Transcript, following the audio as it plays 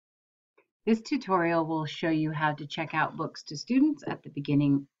This tutorial will show you how to check out books to students at the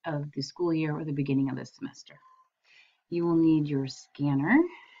beginning of the school year or the beginning of the semester. You will need your scanner.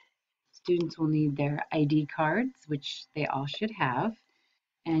 Students will need their ID cards, which they all should have,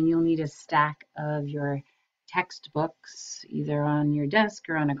 and you'll need a stack of your textbooks, either on your desk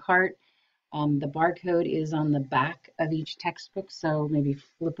or on a cart. The barcode is on the back of each textbook, so maybe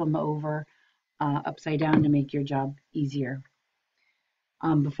flip them over upside down to make your job easier.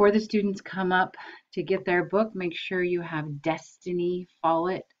 Before the students come up to get their book, make sure you have Destiny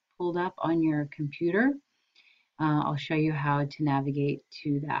Follett pulled up on your computer. I'll show you how to navigate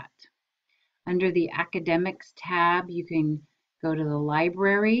to that. Under the Academics tab, you can go to the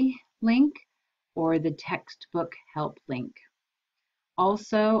Library link or the Textbook Help link.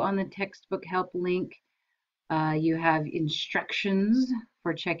 Also on the Textbook Help link, you have instructions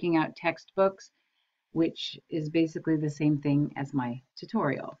for checking out textbooks, which is basically the same thing as my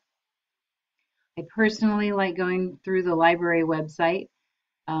tutorial. I personally like going through the library website.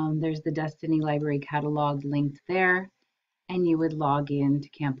 There's the Destiny Library Catalog linked there, and you would log in to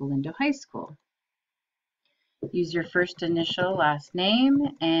Campolindo High School. Use your first initial, last name,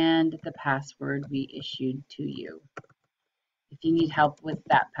 and the password we issued to you. If you need help with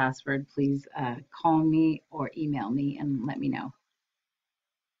that password, please call me or email me and let me know.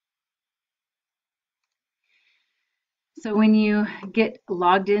 So when you get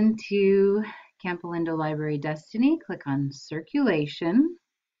logged into Campolindo Library Destiny, click on Circulation,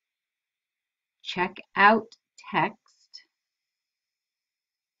 check out text,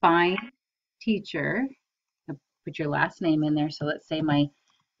 find teacher, put your last name in there. So let's say my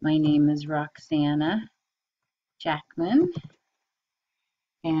name is Roxana Jackman,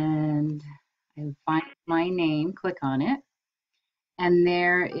 and I find my name, click on it, and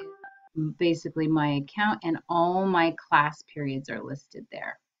there is basically my account, and all my class periods are listed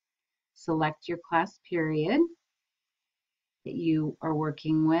there. Select your class period that you are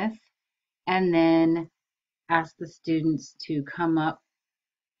working with, and then ask the students to come up,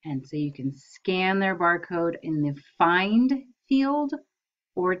 and so you can scan their barcode in the Find field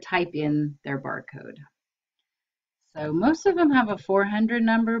or type in their barcode. So most of them have a 400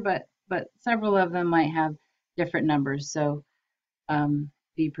 number, but several of them might have different numbers. So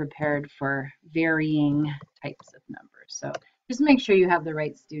be prepared for varying types of numbers. So just make sure you have the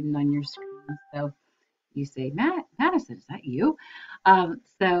right student on your screen. So you say, Madison, is that you?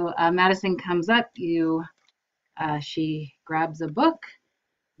 Madison comes up, she grabs a book,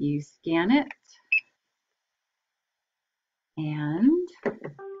 you scan it, and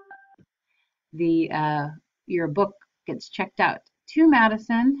your book gets checked out to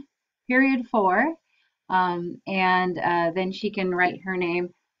Madison, period 4, and then she can write her name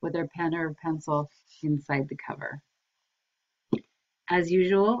with her pen or pencil inside the cover. As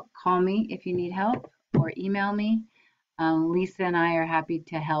usual, call me if you need help or email me. Lisa and I are happy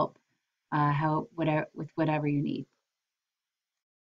to help with whatever you need.